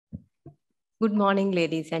Good morning,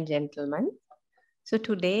 ladies and gentlemen. So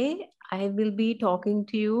today I will be talking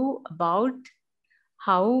to you about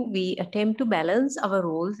how we attempt to balance our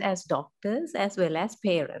roles as doctors as well as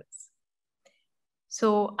parents.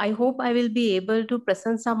 So I hope I will be able to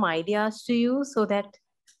present some ideas to you so that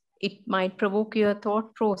it might provoke your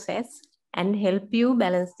thought process and help you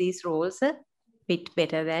balance these roles a bit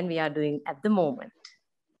better than we are doing at the moment.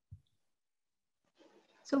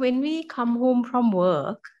 So when we come home from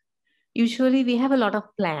work, usually we have a lot of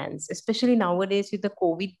plans, especially nowadays with the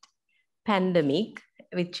COVID pandemic,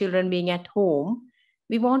 with children being at home.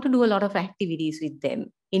 We want to do a lot of activities with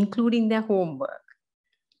them, including their homework.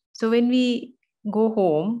 So when we go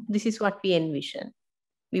home, this is what we envision.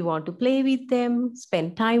 We want to play with them,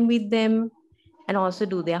 spend time with them, and also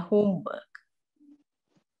do their homework.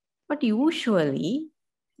 But usually,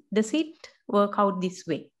 does it work out this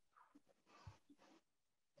way?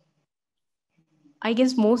 I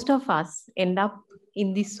guess most of us end up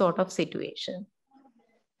in this sort of situation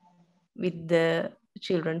with the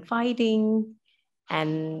children fighting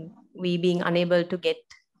and we being unable to get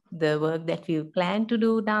the work that we plan to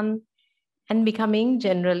do done and becoming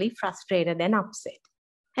generally frustrated and upset.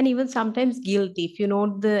 And even sometimes guilty. If you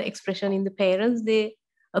know the expression in the parents, they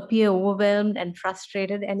appear overwhelmed and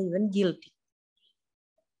frustrated and even guilty.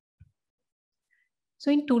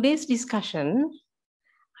 So in today's discussion,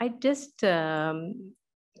 I just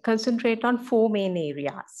concentrate on four main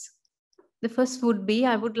areas. The first would be,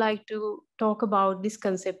 I would like to talk about this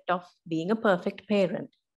concept of being a perfect parent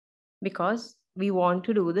because we want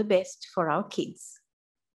to do the best for our kids.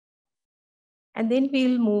 And then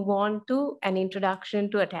we'll move on to an introduction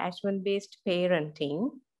to attachment-based parenting.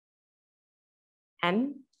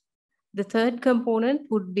 And the third component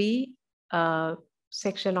would be a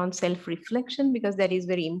section on self-reflection because that is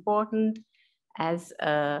very important as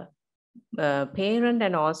a parent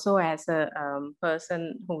and also as a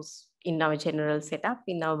person who's in our general setup,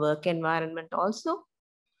 in our work environment also.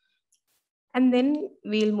 And then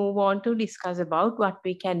we'll move on to discuss about what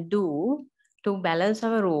we can do to balance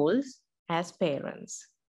our roles as parents.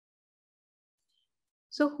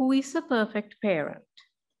 So who is a perfect parent?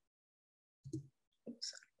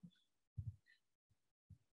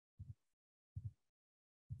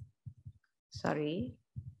 Sorry.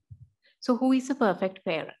 So who is a perfect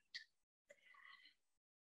parent?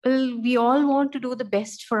 Well, we all want to do the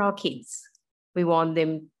best for our kids. We want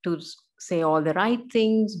them to say all the right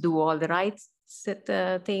things, do all the right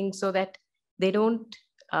things so that they don't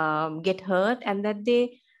get hurt and that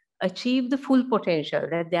they achieve the full potential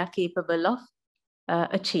that they are capable of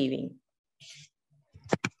achieving.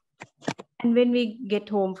 And when we get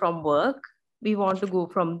home from work, we want to go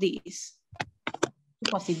from this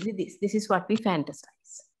to possibly this. This is what we fantasize.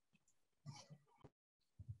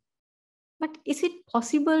 But is it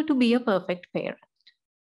possible to be a perfect parent?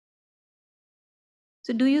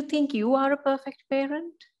 So do you think you are a perfect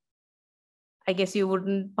parent? I guess you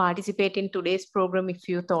wouldn't participate in today's program if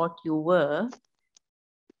you thought you were.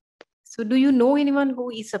 So do you know anyone who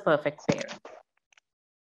is a perfect parent?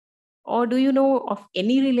 Or do you know of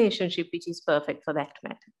any relationship which is perfect for that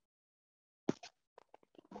matter?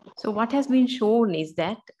 So what has been shown is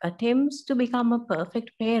that attempts to become a perfect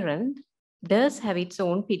parent does have its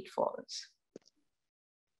own pitfalls.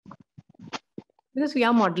 Because we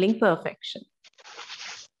are modeling perfection.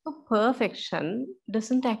 So perfection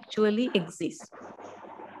doesn't actually exist,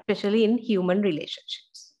 especially in human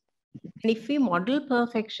relationships. And if we model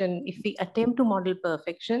perfection, if we attempt to model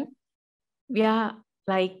perfection, we are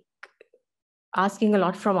like asking a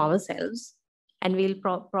lot from ourselves and we'll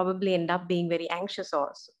probably end up being very anxious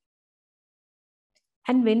also.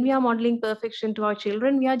 And when we are modeling perfection to our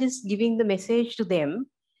children, we are just giving the message to them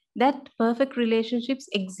that perfect relationships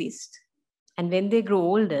exist. And when they grow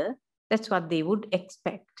older, that's what they would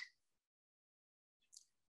expect.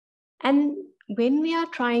 And when we are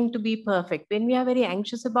trying to be perfect, when we are very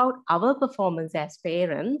anxious about our performance as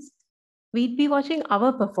parents, we'd be watching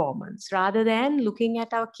our performance rather than looking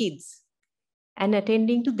at our kids and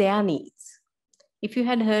attending to their needs. If you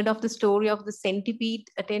had heard of the story of the centipede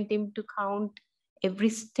attempting to count every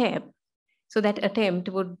step, so that attempt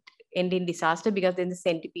would end in disaster because then the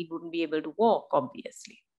centipede wouldn't be able to walk,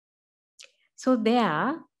 obviously. So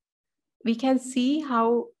there, we can see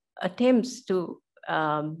how attempts to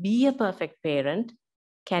be a perfect parent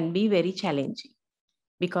can be very challenging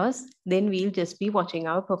because then we'll just be watching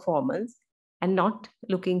our performance and not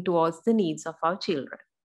looking towards the needs of our children.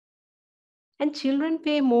 And children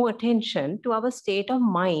pay more attention to our state of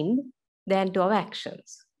mind than to our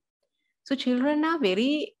actions. So children are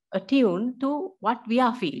very attuned to what we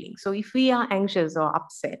are feeling. So if we are anxious or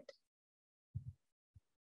upset,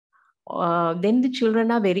 then the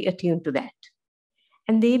children are very attuned to that.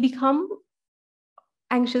 And they become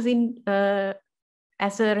anxious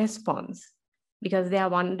as a response, because they are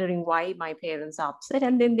wondering why my parents are upset.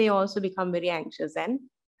 And then they also become very anxious, and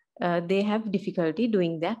they have difficulty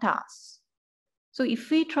doing their tasks. So if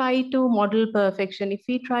we try to model perfection, if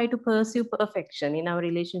we try to pursue perfection in our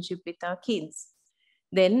relationship with our kids,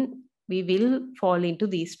 then we will fall into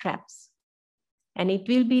these traps. And it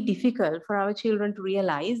will be difficult for our children to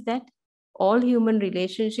realize that all human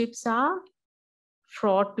relationships are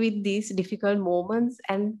fraught with these difficult moments,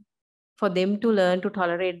 and for them to learn to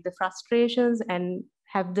tolerate the frustrations and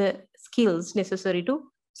have the skills necessary to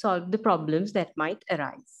solve the problems that might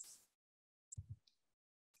arise.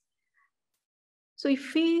 So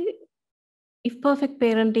if perfect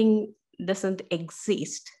parenting doesn't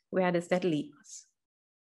exist, where does that leave us?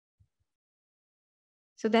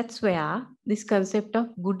 So that's where this concept of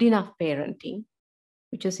good enough parenting,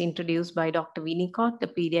 which was introduced by Dr. Winnicott, a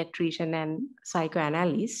pediatrician and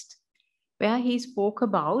psychoanalyst, where he spoke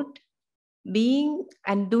about being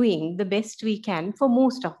and doing the best we can for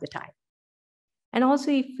most of the time. And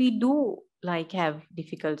also, if we do have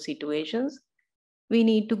difficult situations, we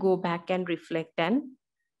need to go back and reflect and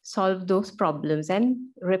solve those problems and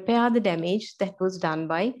repair the damage that was done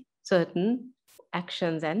by certain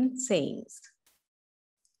actions and sayings.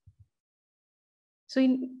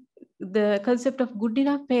 So the concept of good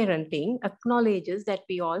enough parenting acknowledges that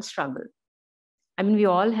we all struggle. I mean, we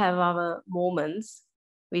all have our moments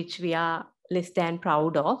which we are less than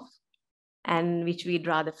proud of and which we'd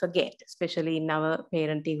rather forget, especially in our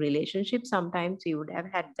parenting relationship. Sometimes we would have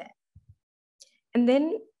had that. And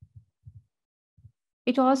then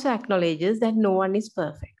it also acknowledges that no one is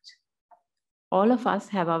perfect. All of us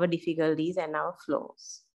have our difficulties and our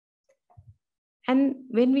flaws. And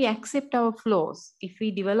when we accept our flaws, if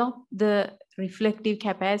we develop the reflective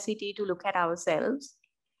capacity to look at ourselves,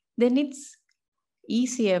 then it's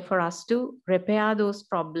easier for us to repair those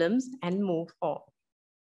problems and move on.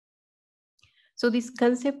 So this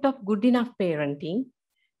concept of good enough parenting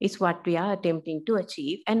is what we are attempting to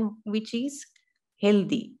achieve, and which is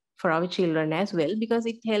healthy for our children as well, because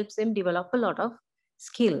it helps them develop a lot of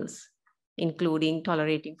skills, including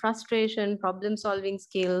tolerating frustration, problem-solving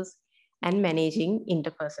skills, and managing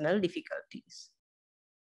interpersonal difficulties.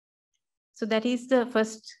 So that is the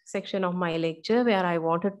first section of my lecture, where I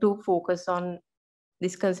wanted to focus on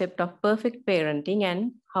this concept of perfect parenting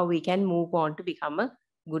and how we can move on to become a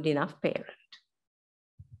good enough parent.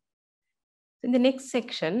 In the next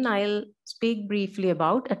section, I'll speak briefly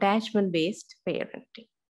about attachment-based parenting.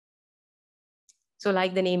 So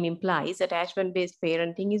like the name implies, attachment-based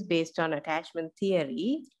parenting is based on attachment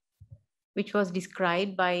theory, which was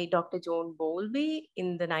described by Dr. John Bowlby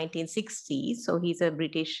in the 1960s. So he's a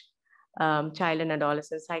British child and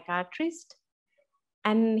adolescent psychiatrist.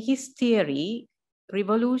 And his theory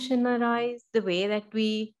revolutionized the way that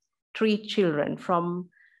we treat children, from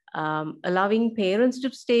allowing parents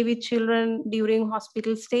to stay with children during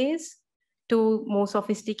hospital stays to more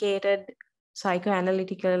sophisticated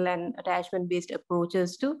psychoanalytical and attachment-based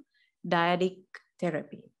approaches to dyadic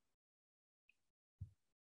therapy.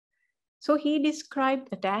 So he described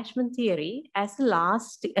attachment theory as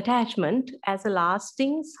attachment as a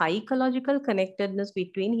lasting psychological connectedness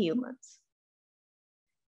between humans.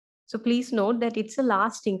 So please note that it's a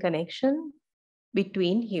lasting connection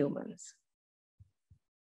between humans.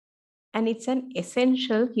 And it's an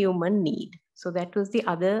essential human need. So that was the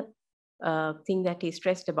other thing that he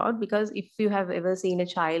stressed about, because if you have ever seen a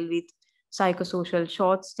child with psychosocial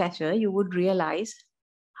short stature, you would realize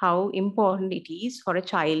how important it is for a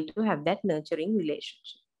child to have that nurturing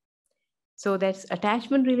relationship. So that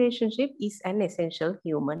attachment relationship is an essential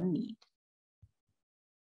human need.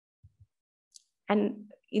 And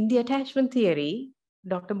in the attachment theory,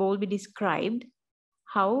 Dr. Bowlby described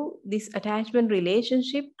how this attachment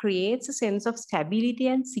relationship creates a sense of stability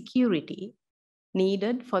and security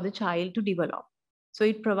needed for the child to develop. So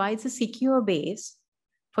it provides a secure base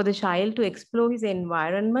for the child to explore his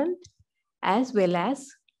environment, as well as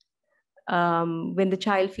when the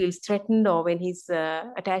child feels threatened or when his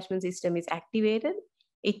attachment system is activated,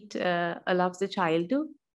 it allows the child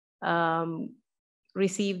to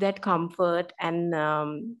receive that comfort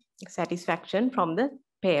and satisfaction from the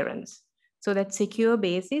parents. So that secure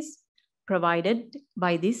base is provided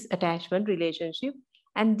by this attachment relationship,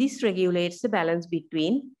 and this regulates the balance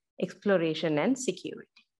between exploration and security.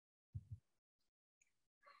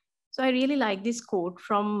 So I really like this quote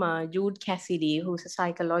from Jude Cassidy, who's a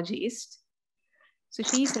psychologist. So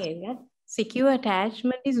she said that secure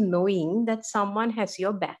attachment is knowing that someone has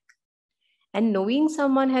your back And knowing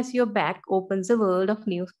someone has your back opens a world of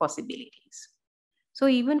new possibilities. So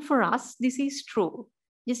even for us, this is true.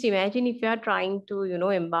 Just imagine if you are trying to,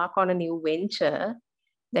 embark on a new venture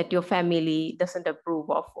that your family doesn't approve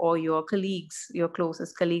of, or your colleagues, your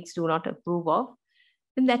closest colleagues do not approve of,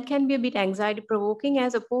 then that can be a bit anxiety provoking,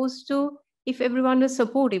 as opposed to if everyone is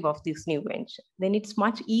supportive of this new venture, then it's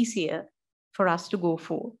much easier for us to go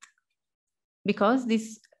forth, because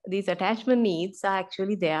these attachment needs are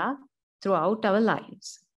actually there throughout our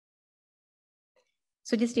lives.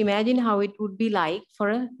 So just imagine how it would be like for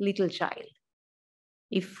a little child.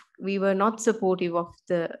 If we were not supportive of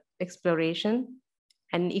the exploration,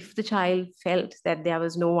 and if the child felt that there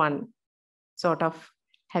was no one sort of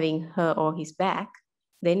having her or his back,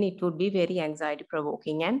 then it would be very anxiety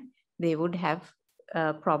provoking, and they would have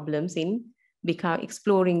problems in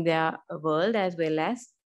exploring their world, as well as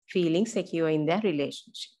feeling secure in their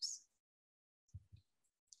relationships.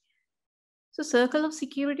 So circle of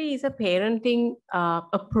security is a parenting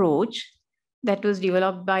approach that was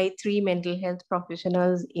developed by 3 mental health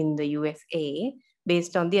professionals in the USA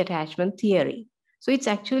based on the attachment theory. So it's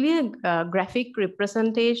actually a graphic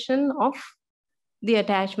representation of the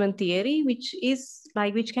attachment theory, which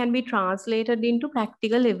can be translated into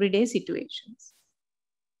practical everyday situations.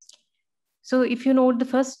 So if you note the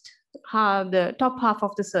first half, the top half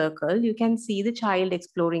of the circle, you can see the child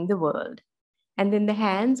exploring the world. And then the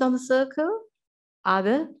hands on the circle are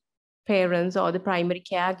the parents or the primary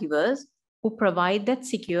caregivers who provide that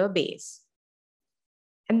secure base.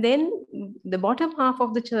 And then the bottom half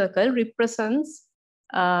of the circle represents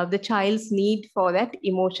the child's need for that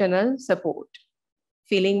emotional support,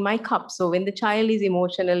 filling my cup. So when the child is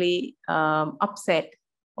emotionally upset,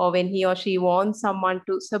 or when he or she wants someone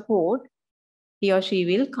to support, he or she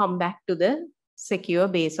will come back to the secure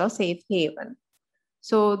base or safe haven.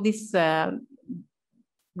 So this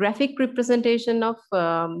graphic representation of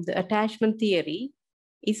the attachment theory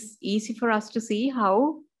is easy for us to see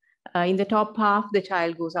how in the top half, the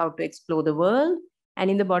child goes out to explore the world, and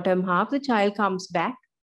in the bottom half, the child comes back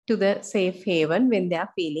to the safe haven when they are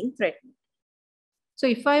feeling threatened. So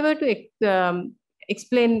if I were to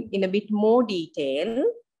explain in a bit more detail,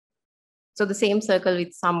 so the same circle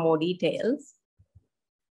with some more details.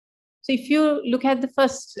 So if you look at the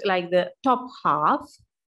first, like the top half,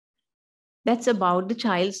 that's about the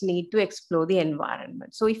child's need to explore the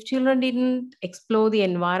environment. So if children didn't explore the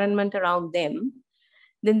environment around them,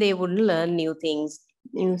 then they wouldn't learn new things,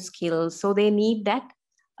 new skills. So they need that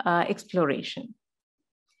exploration.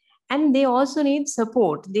 And they also need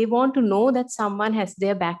support. They want to know that someone has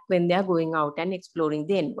their back when they're going out and exploring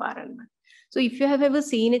the environment. So if you have ever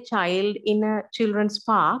seen a child in a children's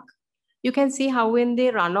park, you can see how when they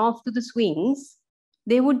run off to the swings,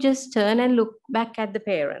 they would just turn and look back at the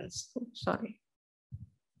parents. Oh, sorry.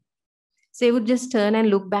 So they would just turn and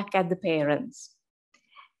look back at the parents.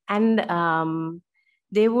 And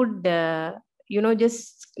they would,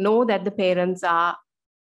 just know that the parents are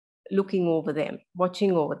looking over them,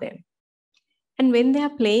 watching over them. And when they are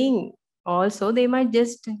playing also, they might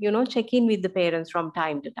just, check in with the parents from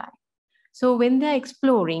time to time. So when they're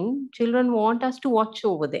exploring, children want us to watch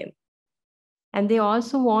over them. And they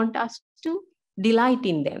also want us to delight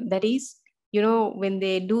in them. That is, when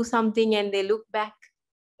they do something and they look back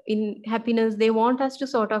in happiness, they want us to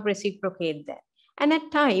sort of reciprocate that. And at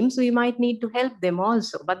times, we might need to help them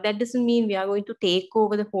also, but that doesn't mean we are going to take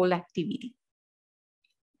over the whole activity.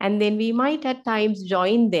 And then we might at times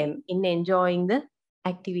join them in enjoying the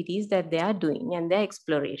activities that they are doing and their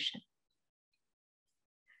exploration.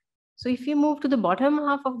 So if you move to the bottom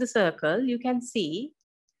half of the circle, you can see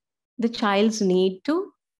the child's need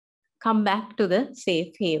to come back to the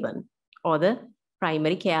safe haven or the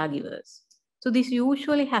primary caregivers. So this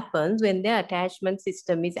usually happens when their attachment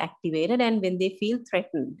system is activated and when they feel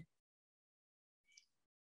threatened.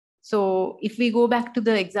 So if we go back to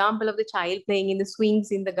the example of the child playing in the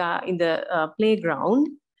swings in the playground,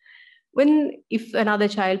 if another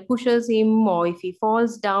child pushes him or if he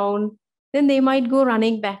falls down, then they might go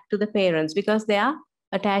running back to the parents because their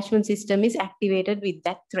attachment system is activated with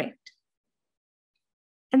that threat.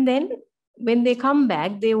 And then when they come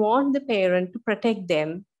back, they want the parent to protect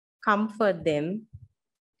them, comfort them,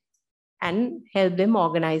 and help them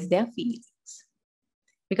organize their feelings.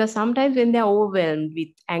 Because sometimes when they're overwhelmed with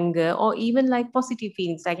anger or even like positive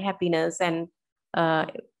feelings like happiness and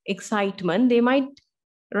excitement, they might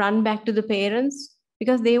run back to the parents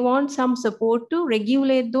because they want some support to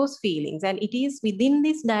regulate those feelings. And it is within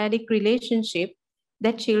this dyadic relationship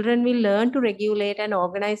that children will learn to regulate and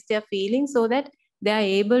organize their feelings so that they are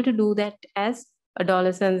able to do that as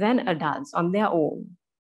adolescents and adults on their own.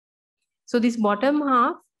 So this bottom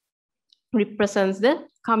half represents the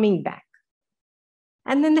coming back.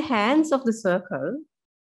 And then the hands of the circle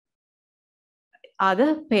are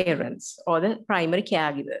the parents or the primary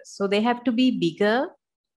caregivers. So they have to be bigger,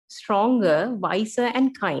 stronger, wiser,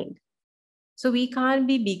 and kind. So we can't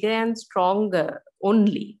be bigger and stronger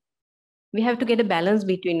only. We have to get a balance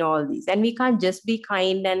between all these. And we can't just be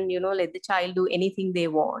kind and, let the child do anything they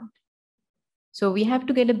want. So we have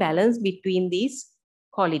to get a balance between these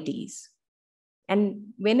qualities.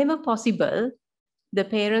 And whenever possible, the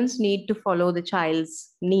parents need to follow the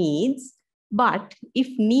child's needs, but if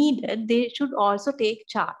needed, they should also take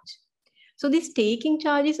charge. So this taking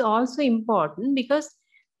charge is also important because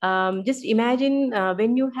just imagine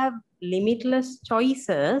when you have limitless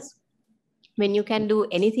choices, when you can do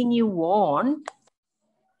anything you want,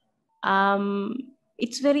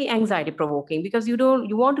 it's very anxiety provoking because you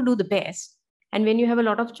want to do the best. And when you have a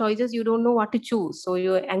lot of choices, you don't know what to choose. So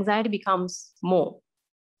your anxiety becomes more.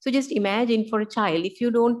 So just imagine for a child, if you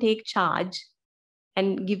don't take charge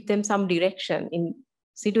and give them some direction in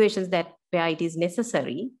situations where it is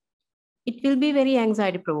necessary, it will be very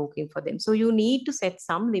anxiety provoking for them. So you need to set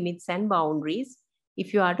some limits and boundaries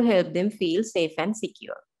if you are to help them feel safe and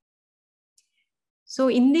secure. So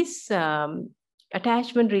in this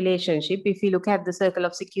attachment relationship, if you look at the circle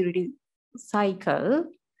of security cycle,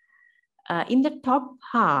 in the top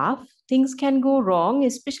half, things can go wrong,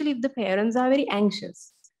 especially if the parents are very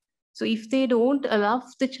anxious. So if they don't allow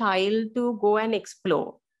the child to go and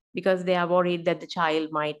explore because they are worried that the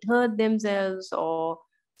child might hurt themselves or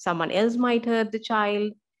someone else might hurt the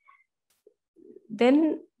child,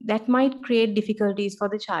 then that might create difficulties for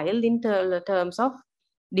the child in terms of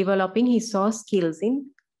developing his or skills in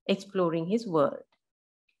exploring his world.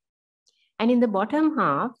 And in the bottom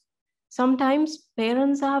half, sometimes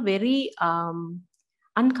parents are very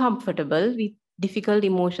uncomfortable with difficult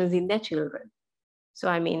emotions in their children. So,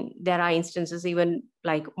 I mean, there are instances, even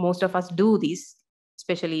like most of us do this,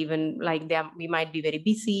 especially even like we might be very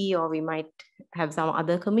busy or we might have some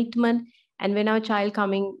other commitment. And when our child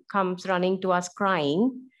comes running to us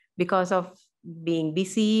crying because of being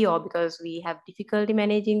busy or because we have difficulty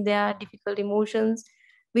managing their difficult emotions,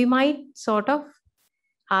 we might sort of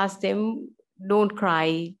ask them, don't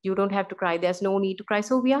cry, you don't have to cry, there's no need to cry.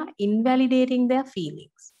 So we are invalidating their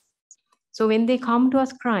feelings. So when they come to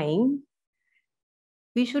us crying,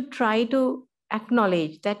 we should try to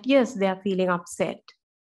acknowledge that, yes, they are feeling upset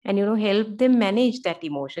and, help them manage that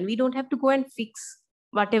emotion. We don't have to go and fix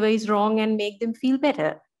whatever is wrong and make them feel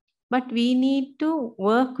better. But we need to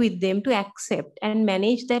work with them to accept and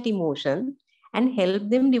manage that emotion and help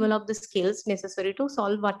them develop the skills necessary to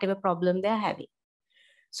solve whatever problem they're having.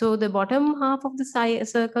 So the bottom half of the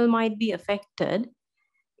circle might be affected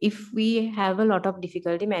if we have a lot of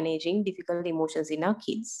difficulty managing difficult emotions in our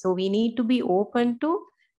kids. So we need to be open to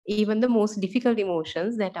even the most difficult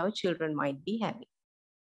emotions that our children might be having.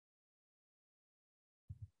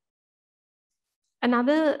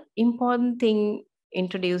 Another important thing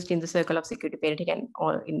introduced in the circle of security parenting and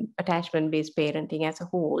or in attachment-based parenting as a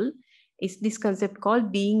whole is this concept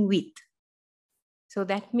called being with. So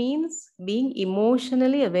that means being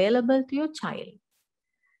emotionally available to your child.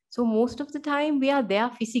 So most of the time we are there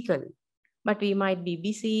physically, but we might be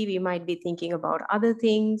busy, we might be thinking about other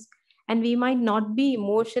things, and we might not be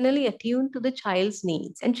emotionally attuned to the child's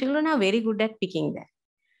needs. And children are very good at picking that.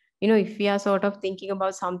 If we are sort of thinking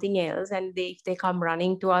about something else and if they come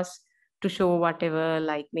running to us to show whatever,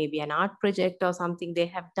 like maybe an art project or something they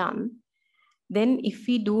have done, then if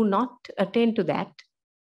we do not attend to that,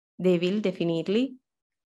 they will definitely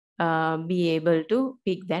be able to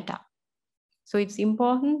pick that up. So it's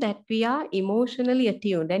important that we are emotionally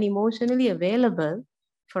attuned and emotionally available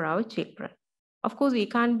for our children. Of course, we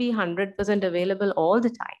can't be 100% available all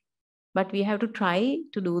the time, but we have to try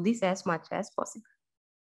to do this as much as possible.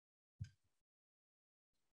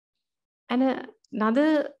 And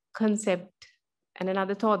another concept and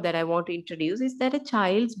another thought that I want to introduce is that a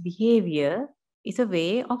child's behavior is a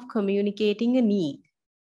way of communicating a need.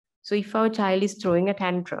 So if our child is throwing a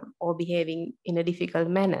tantrum or behaving in a difficult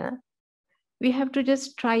manner, we have to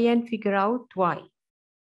just try and figure out why.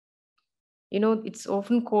 It's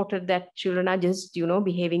often quoted that children are just,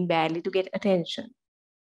 behaving badly to get attention.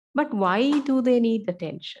 But why do they need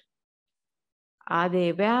attention?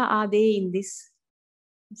 Where are they in this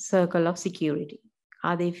circle of security?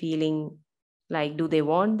 Are they feeling like, do they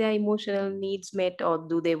want their emotional needs met or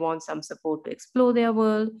do they want some support to explore their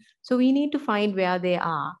world? So we need to find where they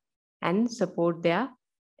are and support their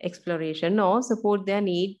exploration or support their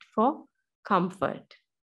need for comfort.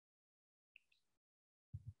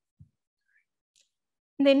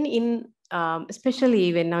 Then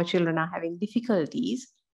especially when our children are having difficulties,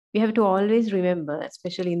 We have to always remember,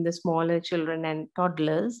 especially in the smaller children and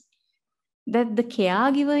toddlers, that the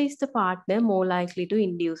caregiver is the partner more likely to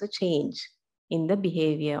induce a change in the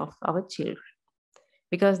behavior of our children.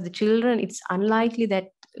 Because the children, it's unlikely that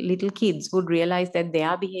little kids would realize that they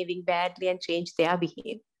are behaving badly and change their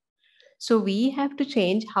behavior. So we have to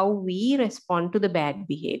change how we respond to the bad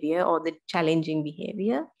behavior or the challenging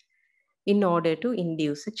behavior in order to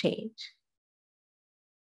induce a change.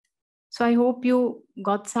 So I hope you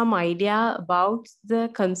got some idea about the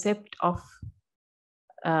concept of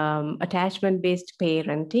attachment-based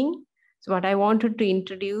parenting. So what I wanted to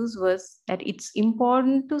introduce was that it's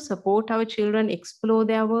important to support our children explore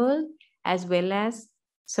their world, as well as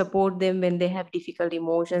support them when they have difficult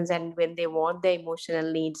emotions and when they want their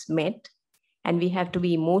emotional needs met. And we have to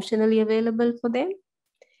be emotionally available for them.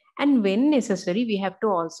 And when necessary, we have to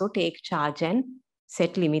also take charge and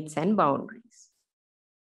set limits and boundaries.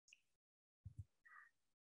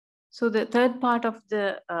 So the third part of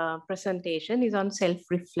the presentation is on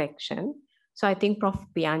self-reflection. So I think Prof.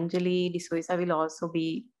 Pianjali D'Souza will also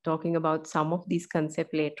be talking about some of these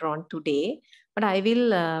concepts later on today. But I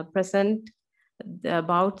will present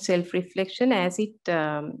about self-reflection as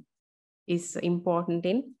it is important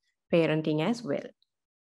in parenting as well.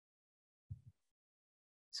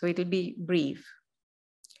 So it will be brief.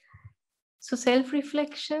 So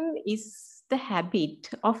self-reflection is the habit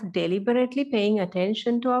of deliberately paying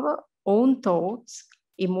attention to our own thoughts,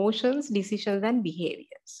 emotions, decisions, and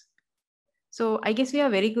behaviors. So I guess we are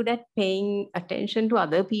very good at paying attention to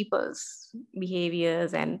other people's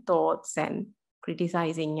behaviors and thoughts and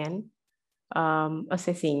criticizing and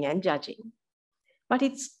assessing and judging. But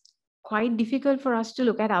it's quite difficult for us to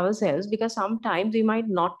look at ourselves because sometimes we might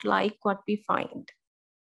not like what we find.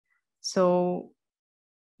 So,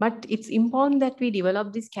 but it's important that we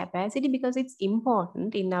develop this capacity because it's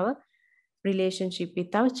important in our relationship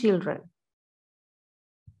with our children.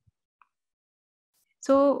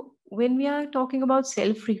 So when we are talking about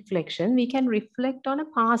self-reflection, we can reflect on a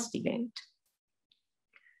past event,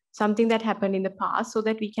 something that happened in the past, so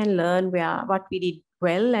that we can learn what we did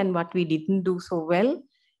well and what we didn't do so well,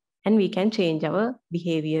 and we can change our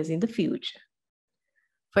behaviors in the future.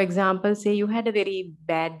 For example, say you had a very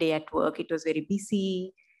bad day at work, it was very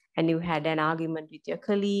busy, and you had an argument with your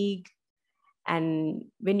colleague. And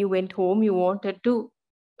when you went home, you wanted to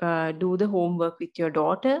do the homework with your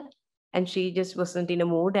daughter, and she just wasn't in a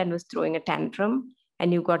mood and was throwing a tantrum.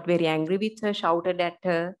 And you got very angry with her, shouted at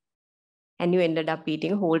her, and you ended up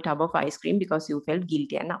eating a whole tub of ice cream because you felt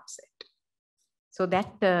guilty and upset. So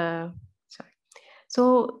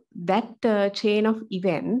that chain of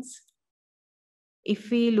events,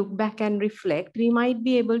 if we look back and reflect, we might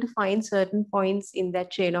be able to find certain points in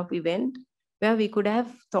that chain of event where we could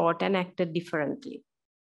have thought and acted differently,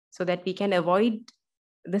 so that we can avoid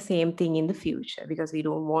the same thing in the future, because we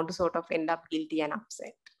don't want to sort of end up guilty and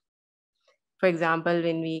upset. For example,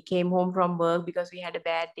 when we came home from work because we had a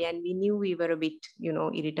bad day and we knew we were a bit,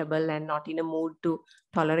 irritable and not in a mood to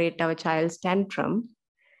tolerate our child's tantrum,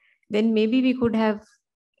 then maybe we could have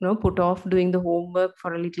put off doing the homework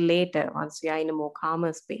for a little later once we are in a more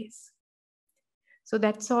calmer space. So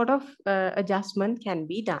that sort of adjustment can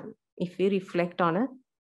be done if we reflect on a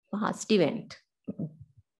past event.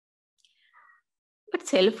 But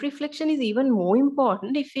self-reflection is even more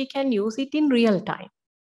important if we can use it in real time.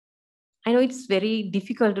 I know it's very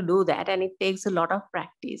difficult to do that and it takes a lot of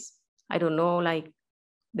practice. I don't know, like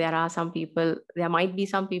there might be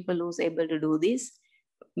some people who's able to do this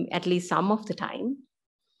at least some of the time.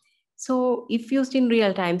 So if used in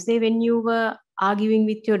real time, say when you were arguing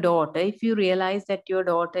with your daughter, if you realize that your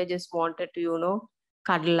daughter just wanted to,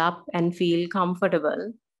 cuddle up and feel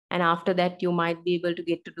comfortable, and after that you might be able to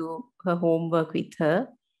get to do her homework with her,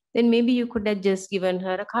 then maybe you could have just given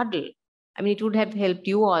her a cuddle. I mean, it would have helped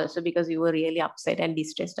you also because you were really upset and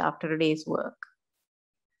distressed after a day's work.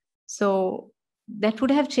 So that would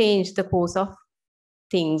have changed the course of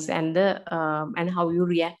things and how you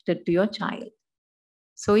reacted to your child.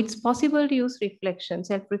 So it's possible to use reflection.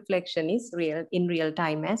 Self-reflection is in real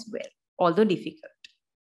time as well, although difficult.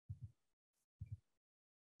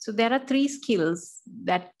 So there are 3 skills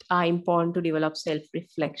that are important to develop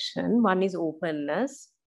self-reflection. One is openness.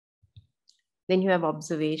 Then you have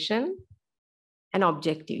observation and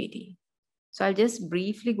objectivity. So I'll just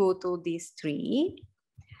briefly go through these 3.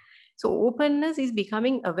 So openness is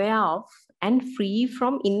becoming aware of and free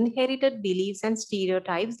from inherited beliefs and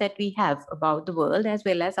stereotypes that we have about the world as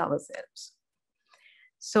well as ourselves.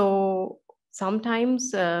 So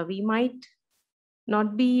sometimes we might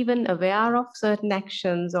not be even aware of certain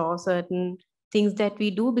actions or certain things that we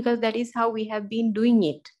do because that is how we have been doing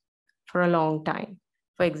it for a long time.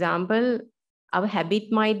 For example, our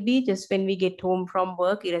habit might be just when we get home from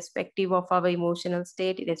work, irrespective of our emotional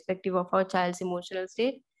state, irrespective of our child's emotional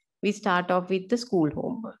state, we start off with the school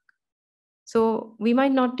homework. So we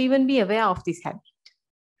might not even be aware of this habit.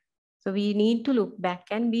 So we need to look back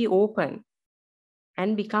and be open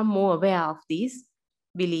and become more aware of these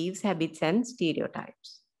beliefs, habits, and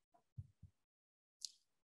stereotypes.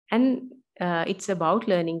 And it's about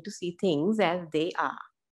learning to see things as they are.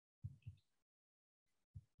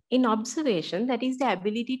 In observation, that is the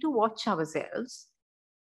ability to watch ourselves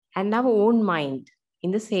and our own mind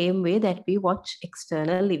in the same way that we watch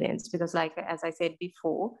external events. Because, like as I said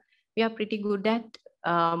before, we are pretty good at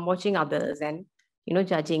watching others and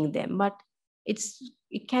judging them. But it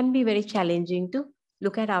can be very challenging to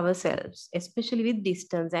look at ourselves, especially with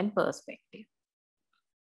distance and perspective.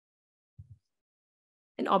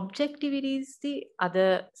 And objectivity is the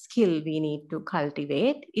other skill we need to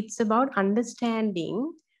cultivate. It's about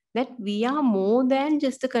understanding that we are more than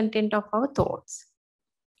just the content of our thoughts.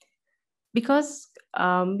 Because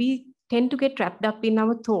we tend to get wrapped up in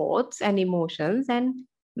our thoughts and emotions, and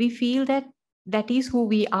we feel that that is who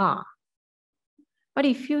we are. But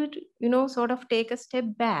if you sort of take a step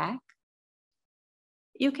back,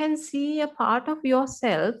 you can see a part of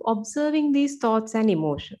yourself observing these thoughts and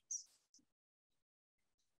emotions.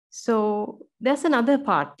 So there's another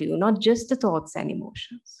part to you, not just the thoughts and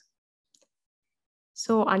emotions.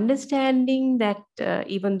 So understanding that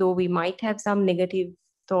even though we might have some negative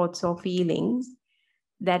thoughts or feelings,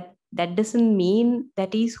 that doesn't mean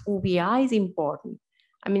that is who we are is important.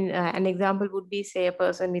 I mean, an example would be, say, a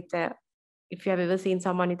person with if you have ever seen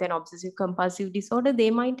someone with an obsessive compulsive disorder,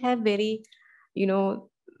 they might have very,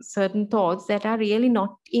 certain thoughts that are really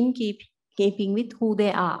not in keeping with who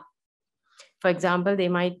they are. For example, they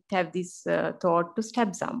might have this thought to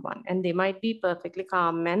stab someone, and they might be perfectly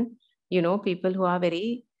calm and, people who are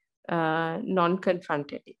very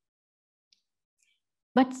non-confrontative.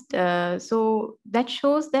 But so that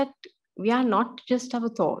shows that we are not just our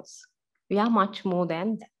thoughts. We are much more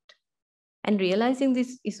than that. And realizing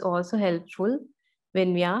this is also helpful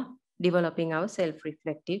when we are developing our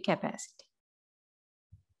self-reflective capacity.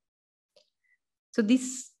 So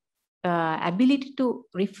this ability to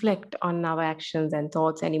reflect on our actions and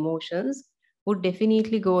thoughts and emotions would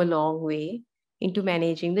definitely go a long way into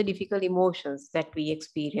managing the difficult emotions that we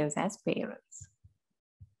experience as parents.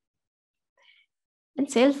 And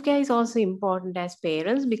self-care is also important as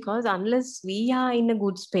parents, because unless we are in a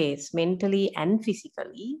good space mentally and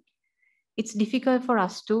physically, it's difficult for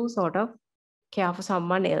us to sort of care for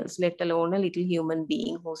someone else, let alone a little human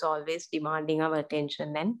being who's always demanding our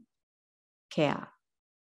attention and care.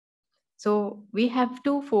 So we have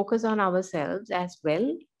to focus on ourselves as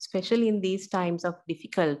well, especially in these times of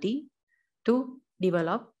difficulty, to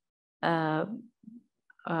develop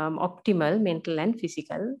optimal mental and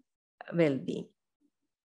physical well-being.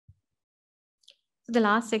 So the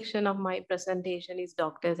last section of my presentation is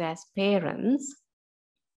doctors as parents.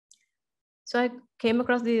 So I came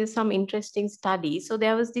across some interesting studies. So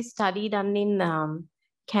there was this study done in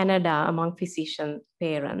Canada among physician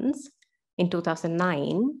parents in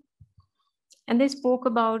 2009. And they spoke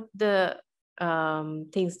about the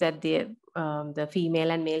things that the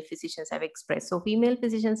female and male physicians have expressed. So female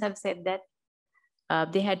physicians have said that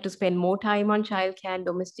they had to spend more time on childcare and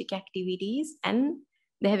domestic activities, and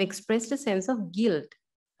they have expressed a sense of guilt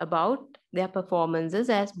about their performances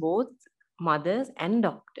as both mothers and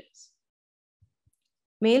doctors.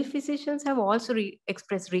 Male physicians have also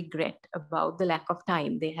expressed regret about the lack of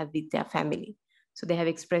time they have with their family. So they have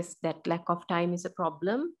expressed that lack of time is a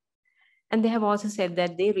problem. And they have also said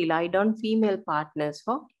that they relied on female partners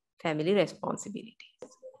for family responsibilities.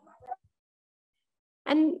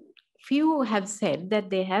 And few have said that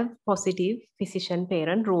they have positive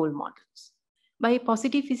physician-parent role models. By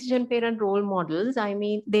positive physician-parent role models, I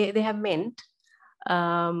mean they have meant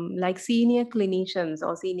like senior clinicians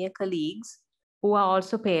or senior colleagues who are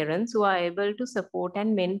also parents, who are able to support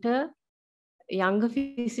and mentor younger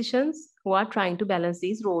physicians who are trying to balance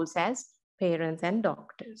these roles as parents and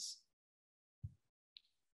doctors.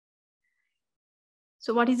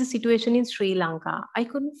 So what is the situation in Sri Lanka? I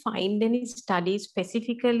couldn't find any studies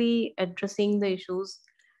specifically addressing the issues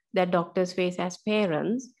that doctors face as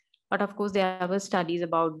parents. But of course, there were studies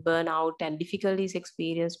about burnout and difficulties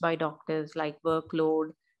experienced by doctors, like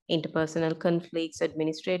workload, interpersonal conflicts,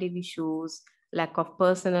 administrative issues, lack of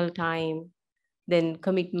personal time, then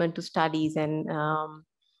commitment to studies and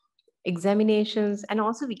examinations, and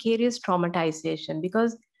also vicarious traumatization,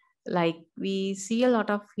 because like we see a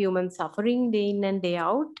lot of human suffering day in and day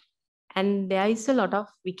out, And there is a lot of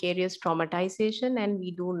vicarious traumatization, and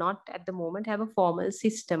we do not at the moment have a formal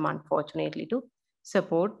system, unfortunately, to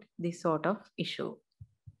support this sort of issue.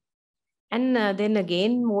 And then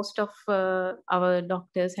again, most of our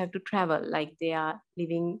doctors have to travel, like they are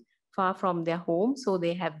living far from their home, so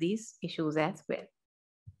they have these issues as well.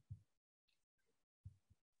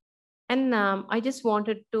 And I just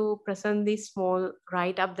wanted to present this small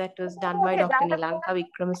write-up that was done by Dr. Nilanka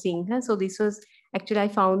Wickramasinghe. So this was actually, I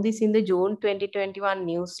found this in the June 2021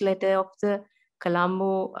 newsletter of the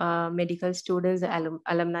Colombo Medical Students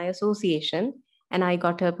Alumni Association. And I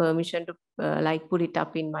got her permission to like put it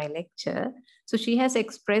up in my lecture. So she has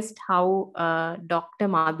expressed how Dr.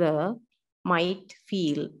 Mother might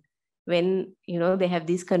feel when, you know, they have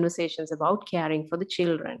these conversations about caring for the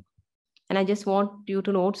children. And I just want you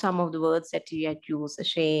to note some of the words that we had used: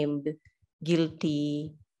 ashamed,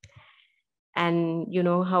 guilty, and you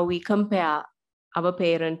know how we compare our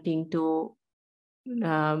parenting to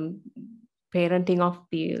parenting of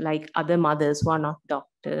the like other mothers who are not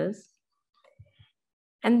doctors.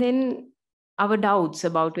 And then our doubts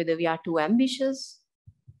about whether we are too ambitious,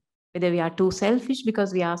 whether we are too selfish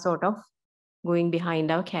because we are sort of going behind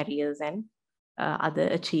our careers and other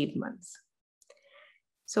achievements.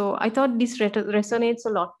 So I thought this resonates a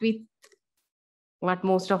lot with what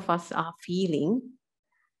most of us are feeling.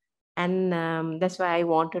 And that's why I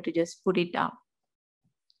wanted to just put it up.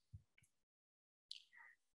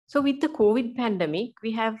 So with the COVID pandemic,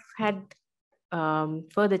 we have had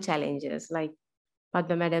further challenges, like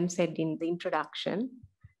Padma Madam said in the introduction.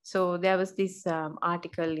 So there was this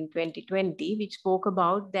article in 2020 which spoke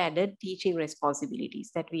about the added teaching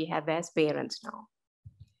responsibilities that we have as parents now.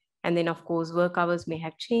 And then, of course, work hours may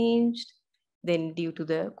have changed. Then due to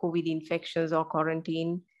the COVID infections or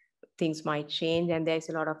quarantine, things might change, and there's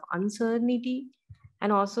a lot of uncertainty.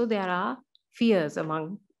 And also there are fears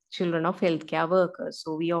among children of healthcare workers.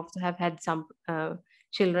 So we also have had some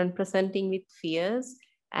children presenting with fears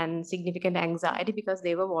and significant anxiety because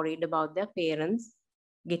they were worried about their parents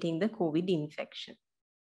getting the COVID infection.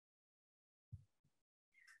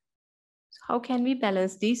 So how can we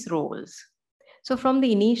balance these roles? So from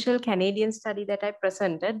the initial Canadian study that I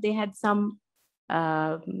presented, they had some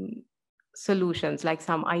solutions, like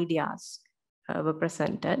some ideas were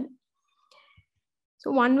presented. So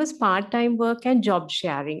one was part-time work and job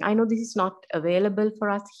sharing. I know this is not available for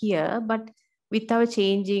us here, but with our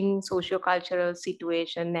changing socio-cultural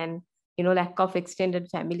situation and lack of extended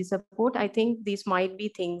family support, I think these might be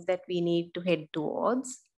things that we need to head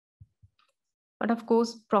towards. But of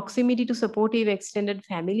course, proximity to supportive extended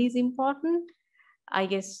family is important. I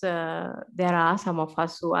guess there are some of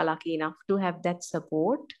us who are lucky enough to have that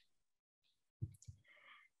support.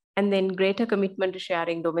 And then greater commitment to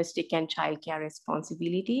sharing domestic and childcare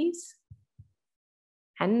responsibilities,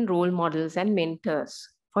 and role models and mentors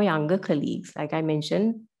for younger colleagues. Like I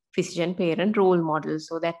mentioned, physician parent role models.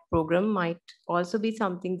 So that program might also be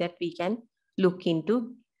something that we can look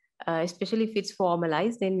into, especially if it's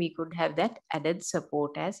formalized, then we could have that added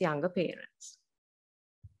support as younger parents.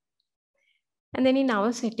 And then in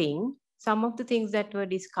our setting, some of the things that were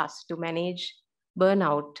discussed to manage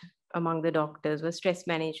burnout among the doctors were stress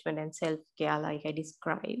management and self-care, like I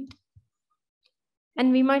described.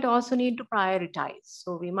 And we might also need to prioritize.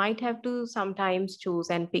 So we might have to sometimes choose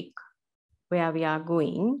and pick where we are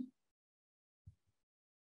going.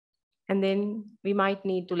 And then we might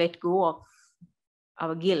need to let go of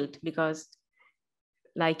our guilt, because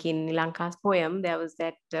like in Lanka's poem, there was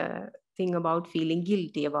that thing about feeling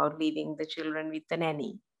guilty about leaving the children with the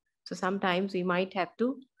nanny. So sometimes we might have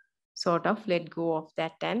to sort of let go of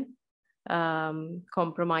that and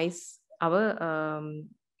compromise our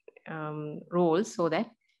roles, so that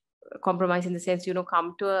compromise in the sense,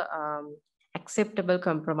 come to a acceptable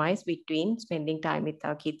compromise between spending time with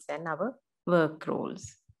our kids and our work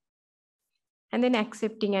roles. And then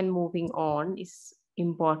accepting and moving on is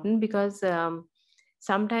important, because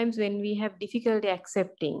sometimes when we have difficulty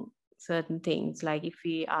accepting certain things, like if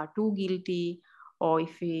we are too guilty, or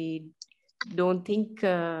if we don't think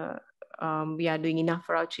we are doing enough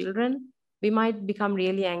for our children, we might become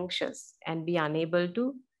really anxious and be unable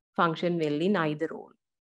to function well in either role.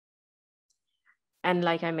 And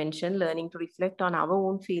like I mentioned, learning to reflect on our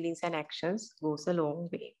own feelings and actions goes a long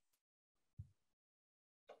way.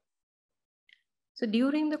 So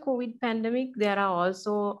during the COVID pandemic, there are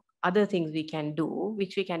also other things we can do,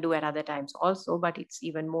 which we can do at other times also, but it's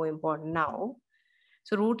even more important now.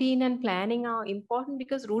 So routine and planning are important,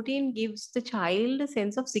 because routine gives the child a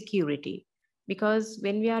sense of security. Because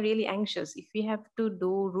when we are really anxious, if we have to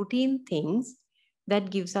do routine things,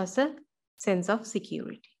 that gives us a sense of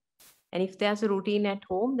security. And if there's a routine at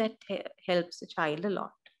home, that helps the child a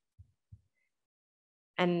lot.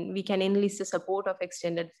 And we can enlist the support of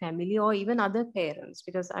extended family or even other parents,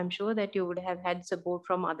 because I'm sure that you would have had support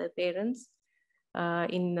from other parents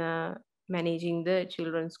in managing the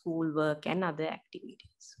children's school work and other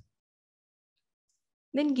activities.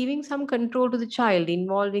 Then giving some control to the child,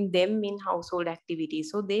 involving them in household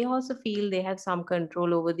activities, so they also feel they have some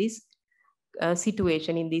control over this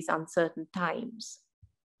situation in these uncertain times.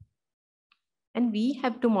 And we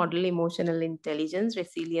have to model emotional intelligence,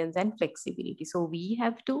 resilience, and flexibility. So we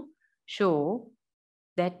have to show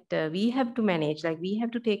that we have to manage, like we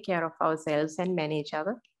have to take care of ourselves and manage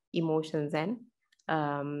our emotions and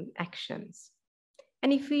actions.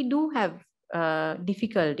 And if we do have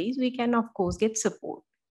difficulties, we can, of course, get support.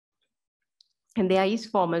 And there is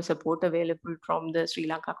formal support available from the Sri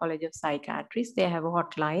Lanka College of Psychiatrists. They have a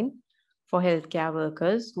hotline for healthcare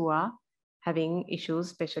workers who are having issues,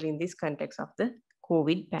 especially in this context of the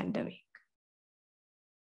COVID pandemic.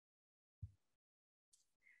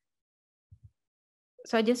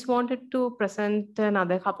 So I just wanted to present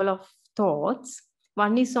another couple of thoughts.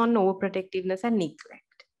 One is on overprotectiveness and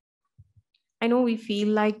neglect. I know we feel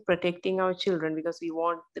like protecting our children because we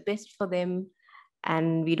want the best for them,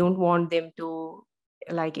 and we don't want them to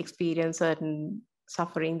like experience certain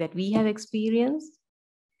suffering that we have experienced.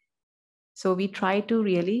 So we try to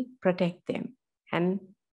really protect them and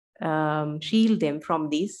shield them from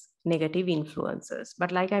these negative influences.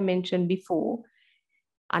 But like I mentioned before,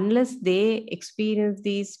 unless they experience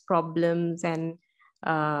these problems and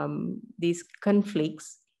these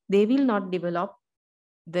conflicts, they will not develop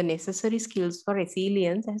the necessary skills for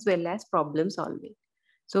resilience as well as problem solving.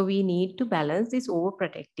 So we need to balance this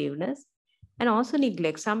overprotectiveness and also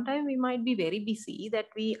neglect. Sometimes we might be very busy that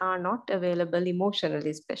we are not available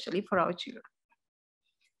emotionally, especially for our children.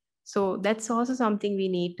 So that's also something we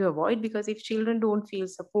need to avoid, because if children don't feel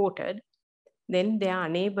supported, then they are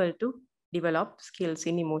unable to develop skills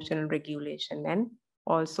in emotional regulation and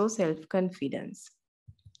also self-confidence.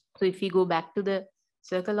 So if we go back to the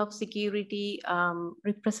circle of security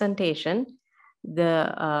representation,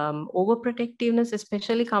 the overprotectiveness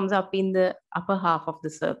especially comes up in the upper half of the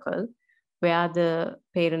circle, where the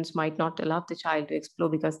parents might not allow the child to explore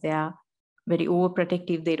because they are very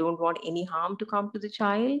overprotective. They don't want any harm to come to the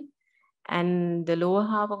child. And the lower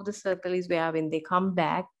half of the circle is where when they come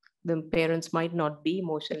back, the parents might not be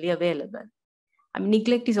emotionally available. I mean,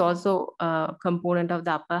 neglect is also a component of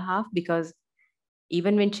the upper half, because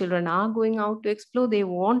even when children are going out to explore, they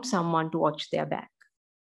want someone to watch their back.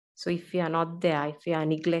 So if we are not there, if we are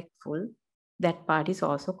neglectful, that part is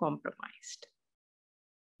also compromised.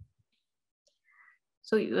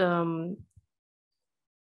 So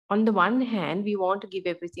on the one hand, we want to give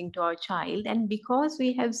everything to our child. And because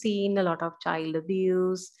we have seen a lot of child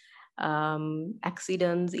abuse,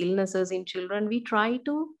 accidents, illnesses in children, we try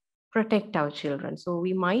to protect our children. So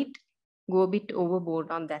we might go a bit overboard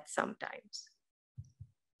on that sometimes.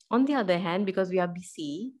 On the other hand, because we are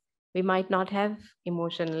busy, we might not have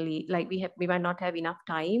emotionally, like we might not have enough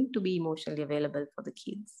time to be emotionally available for the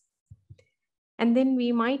kids. And then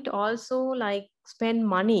we might also like spend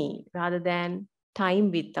money rather than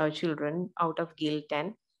time with our children out of guilt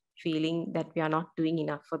and feeling that we are not doing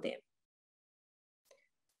enough for them.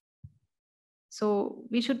 So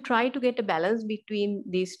we should try to get a balance between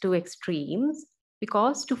these two extremes,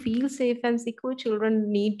 because to feel safe and secure,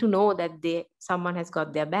 children need to know that someone has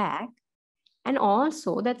got their back, and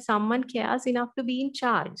also that someone cares enough to be in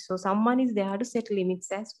charge. So someone is there to set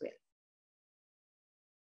limits as well.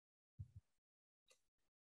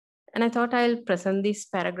 And I thought I'll present this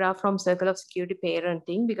paragraph from Circle of Security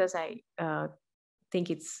Parenting because I think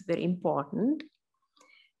it's very important.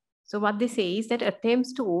 So what they say is that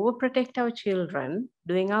attempts to overprotect our children,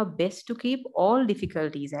 doing our best to keep all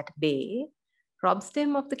difficulties at bay, robs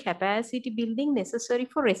them of the capacity building necessary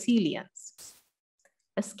for resilience,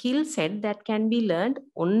 a skill set that can be learned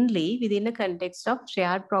only within a context of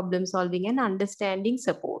shared problem solving and understanding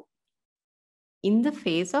support in the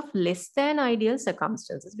face of less than ideal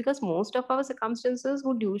circumstances, because most of our circumstances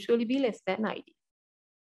would usually be less than ideal.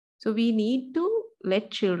 So we need to let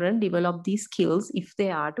children develop these skills if they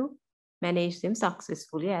are to manage them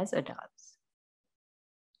successfully as adults.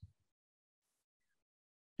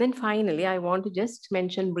 Then finally, I want to just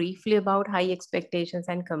mention briefly about high expectations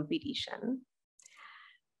and competition.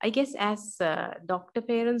 I guess as doctor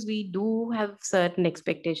parents, we do have certain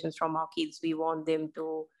expectations from our kids. We want them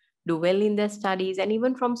to do well in their studies, and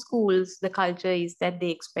even from schools, the culture is that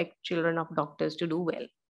they expect children of doctors to do well.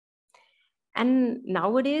 And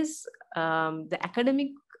nowadays, the academic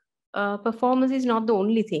performance is not the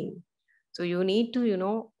only thing. So you need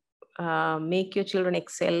to, make your children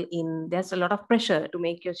excel in, there's a lot of pressure to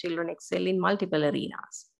make your children excel in multiple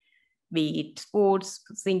arenas, be it sports,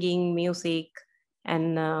 singing, music,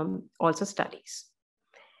 and also studies.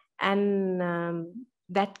 And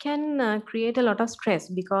that can create a lot of stress,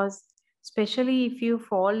 because especially if you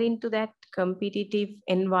fall into that competitive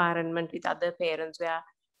environment with other parents where,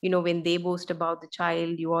 when they boast about the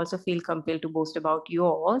child, you also feel compelled to boast about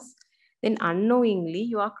yours, then unknowingly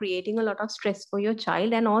you are creating a lot of stress for your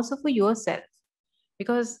child and also for yourself.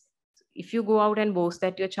 Because if you go out and boast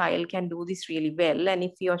that your child can do this really well, and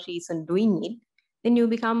if he or she isn't doing it, then you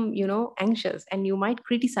become, anxious, and you might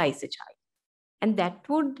criticize the child. And that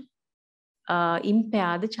would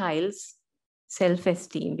impair the child's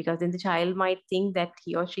self-esteem, because then the child might think that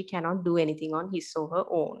he or she cannot do anything on his or her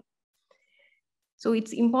own. So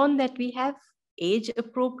it's important that we have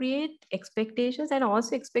age-appropriate expectations, and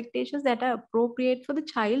also expectations that are appropriate for the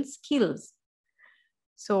child's skills.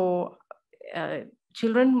 So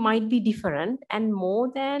children might be different, and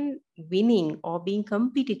more than winning or being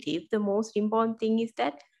competitive, the most important thing is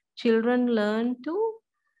that children learn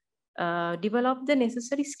to develop the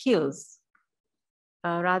necessary skills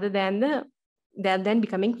rather than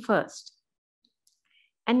becoming first.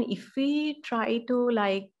 And if we try to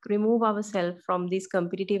remove ourselves from this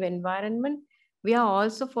competitive environment, we are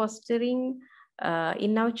also fostering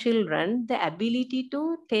in our children the ability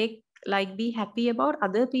to be happy about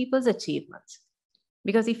other people's achievements.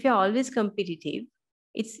 Because if you're always competitive,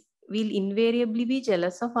 we'll invariably be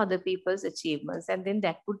jealous of other people's achievements, and then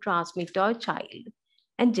that would transmit to our child.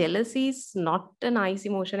 And jealousy is not a nice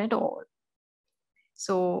emotion at all.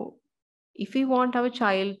 So if we want our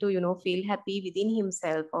child to, feel happy within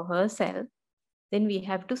himself or herself, then we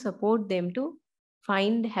have to support them to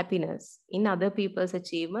find happiness in other people's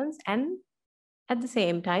achievements, and at the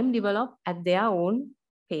same time develop at their own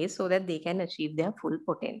pace so that they can achieve their full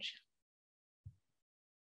potential.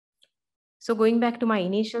 So going back to my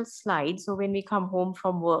initial slide, so when we come home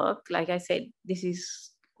from work, like I said, this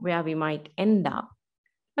is where we might end up,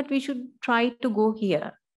 but we should try to go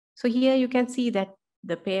here. So here you can see that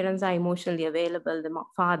the parents are emotionally available, the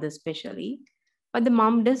father especially, but the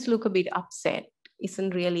mom does look a bit upset,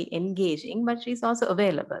 isn't really engaging, but she's also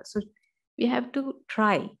available. So we have to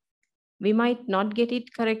try. We might not get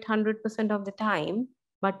it correct 100% of the time,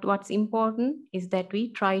 but what's important is that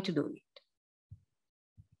we try to do it.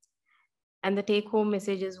 And the take-home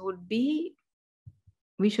messages would be,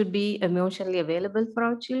 we should be emotionally available for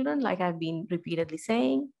our children, like I've been repeatedly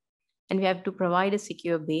saying, and we have to provide a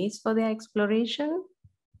secure base for their exploration.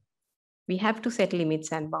 We have to set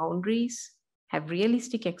limits and boundaries, have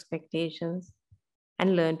realistic expectations,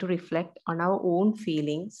 and learn to reflect on our own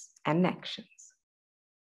feelings and actions.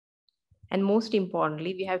 And most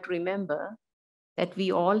importantly, we have to remember that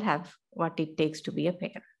we all have what it takes to be a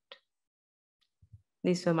parent.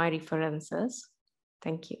 These were my references.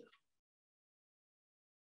 Thank you.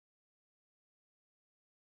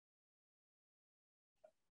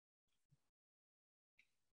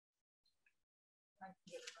 Thank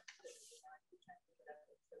you very much. Thank you for that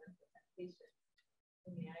excellent presentation.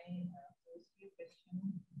 May I pose you a question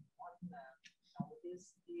on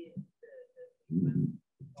nowadays the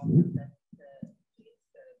problem that faces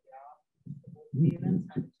both parents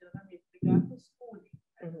and children with regard to schooling.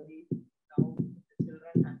 Actually, now the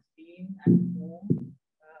children has been at home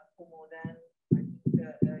for more than I think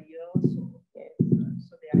a year or so. Yes.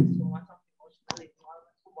 So there is so much of emotional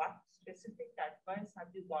involvement. So what specific advice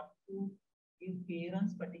have you got to give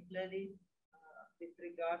parents, particularly with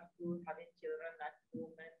regard to having children at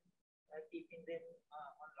home and keeping them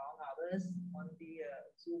on long hours on the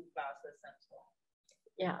Zoom classes and so on?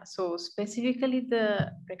 Yeah, so specifically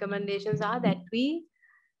the recommendations are that we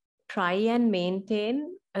try and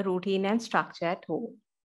maintain a routine and structure at home.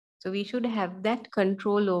 So we should have that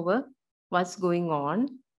control over what's going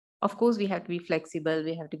on. Of course, we have to be flexible.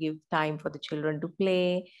 We have to give time for the children to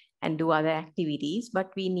play and do other activities,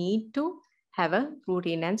 but we need to have a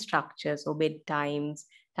routine and structure. So bedtimes,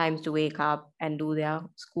 times to wake up and do their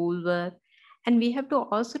schoolwork. And we have to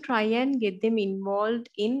also try and get them involved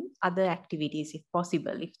in other activities if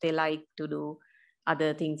possible, if they like to do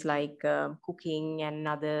other things like cooking and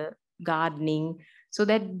other gardening, so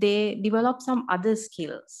that they develop some other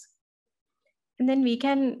skills. And then we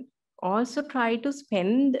can also try to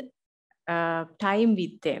spend time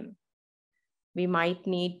with them. We might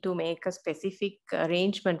need to make a specific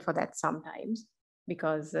arrangement for that sometimes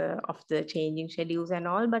because of the changing schedules and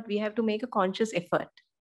all, but we have to make a conscious effort,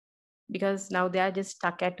 because now they are just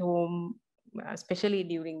stuck at home, especially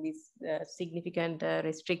during these significant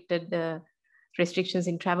restrictions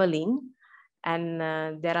in traveling. And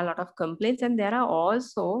there are a lot of complaints, and there are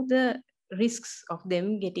also the risks of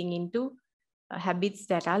them getting into habits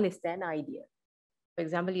that are less than ideal. For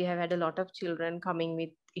example, you have had a lot of children coming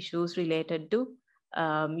with issues related to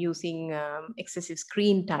using excessive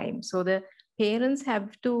screen time. So the parents have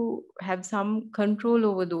to have some control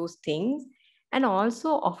over those things and also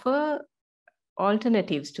offer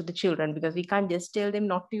alternatives to the children, because we can't just tell them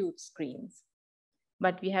not to use screens.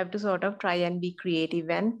 But we have to sort of try and be creative,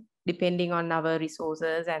 and depending on our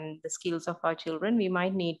resources and the skills of our children, we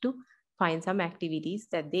might need to find some activities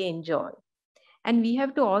that they enjoy. And we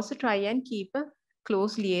have to also try and keep a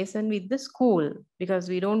close liaison with the school, because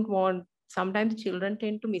we don't want, sometimes children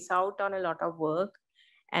tend to miss out on a lot of work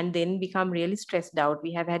and then become really stressed out.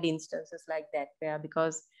 We have had instances like that where,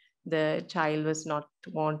 because the child was not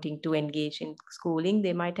wanting to engage in schooling,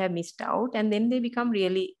 they might have missed out and then they become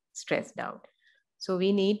really stressed out. So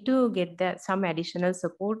we need to get that some additional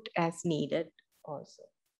support as needed also.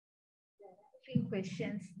 A few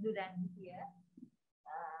questions, Dulangi here.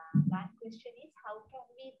 One question is, how can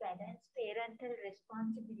we balance parental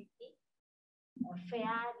responsibility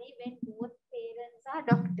fairly when both parents are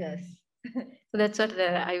doctors? So that's what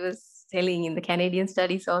I was telling. In the Canadian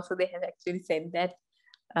studies also, they have actually said that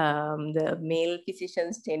the male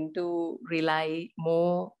physicians tend to rely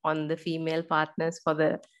more on the female partners for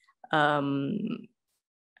the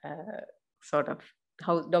sort of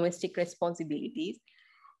domestic responsibilities.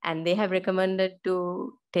 And they have recommended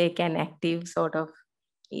to take an active sort of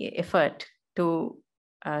effort to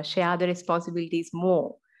share the responsibilities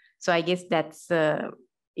more. So I guess that's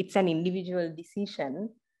it's an individual decision.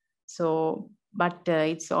 So, but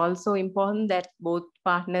it's also important that both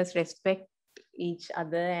partners respect each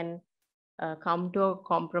other and come to a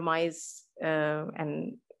compromise.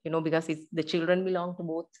 And because the children belong to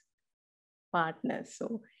both partners,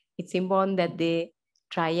 so it's important that they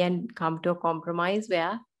try and come to a compromise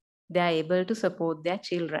where they are able to support their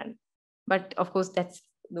children. But of course,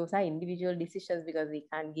 those are individual decisions, because we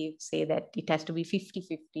can't say that it has to be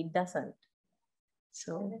 50-50. It doesn't.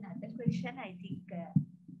 So another question, I think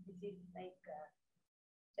this is like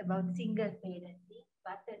about single parenting.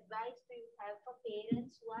 What advice do you have for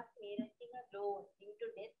parents who are parenting alone due to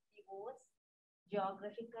death, divorce,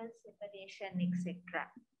 geographical separation, etc.?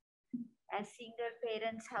 As single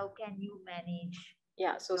parents, how can you manage?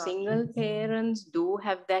 Yeah, so single parents do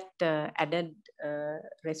have that added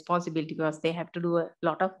responsibility, because they have to do a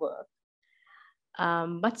lot of work.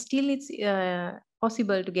 But still, it's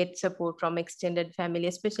possible to get support from extended family,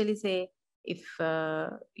 especially say if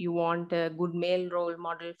you want a good male role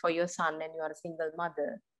model for your son and you are a single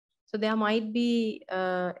mother. So there might be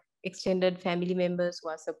extended family members who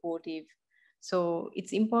are supportive. So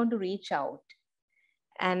it's important to reach out.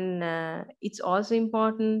 And it's also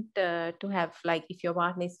important to have, like, if your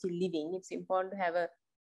partner is still living, it's important to have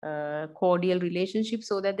a cordial relationship,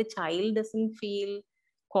 so that the child doesn't feel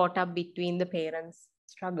caught up between the parents'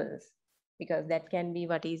 struggles, because that can be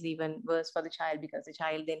what is even worse for the child, because the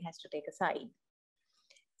child then has to take a side.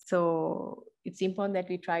 So it's important that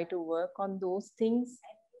we try to work on those things.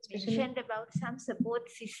 You mentioned about some support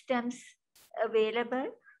systems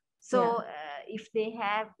available. So if they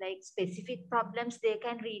have like specific problems, they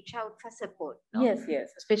can reach out for support. No?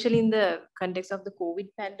 Yes. Especially in the context of the COVID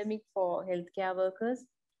pandemic, for healthcare workers,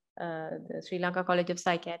 the Sri Lanka College of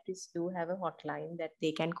Psychiatrists do have a hotline that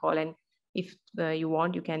they can call. And if you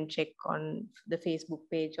want, you can check on the Facebook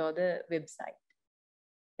page or the website.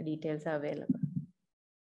 The details are available.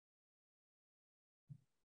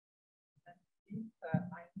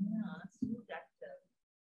 I may ask you that,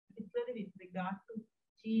 particularly with regard to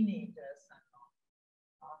teenagers and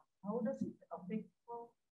all, how does it affect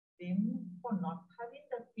them for not having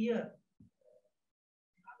the peer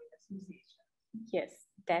association? Yes,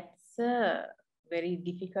 that's a very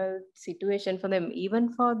difficult situation for them.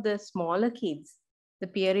 Even for the smaller kids, the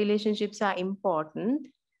peer relationships are important,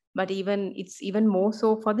 but it's even more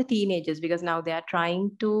so for the teenagers, because now they are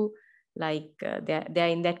trying to, like, they're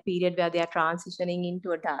in that period where they are transitioning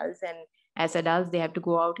into adults, and as adults they have to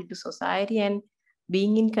go out into society, and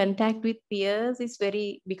being in contact with peers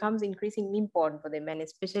becomes increasingly important for them. And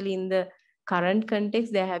especially in the current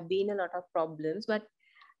context, there have been a lot of problems, but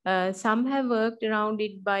some have worked around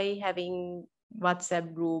it by having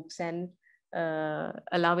WhatsApp groups and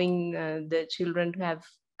allowing the children to have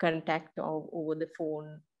contact over the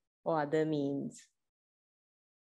phone or other means.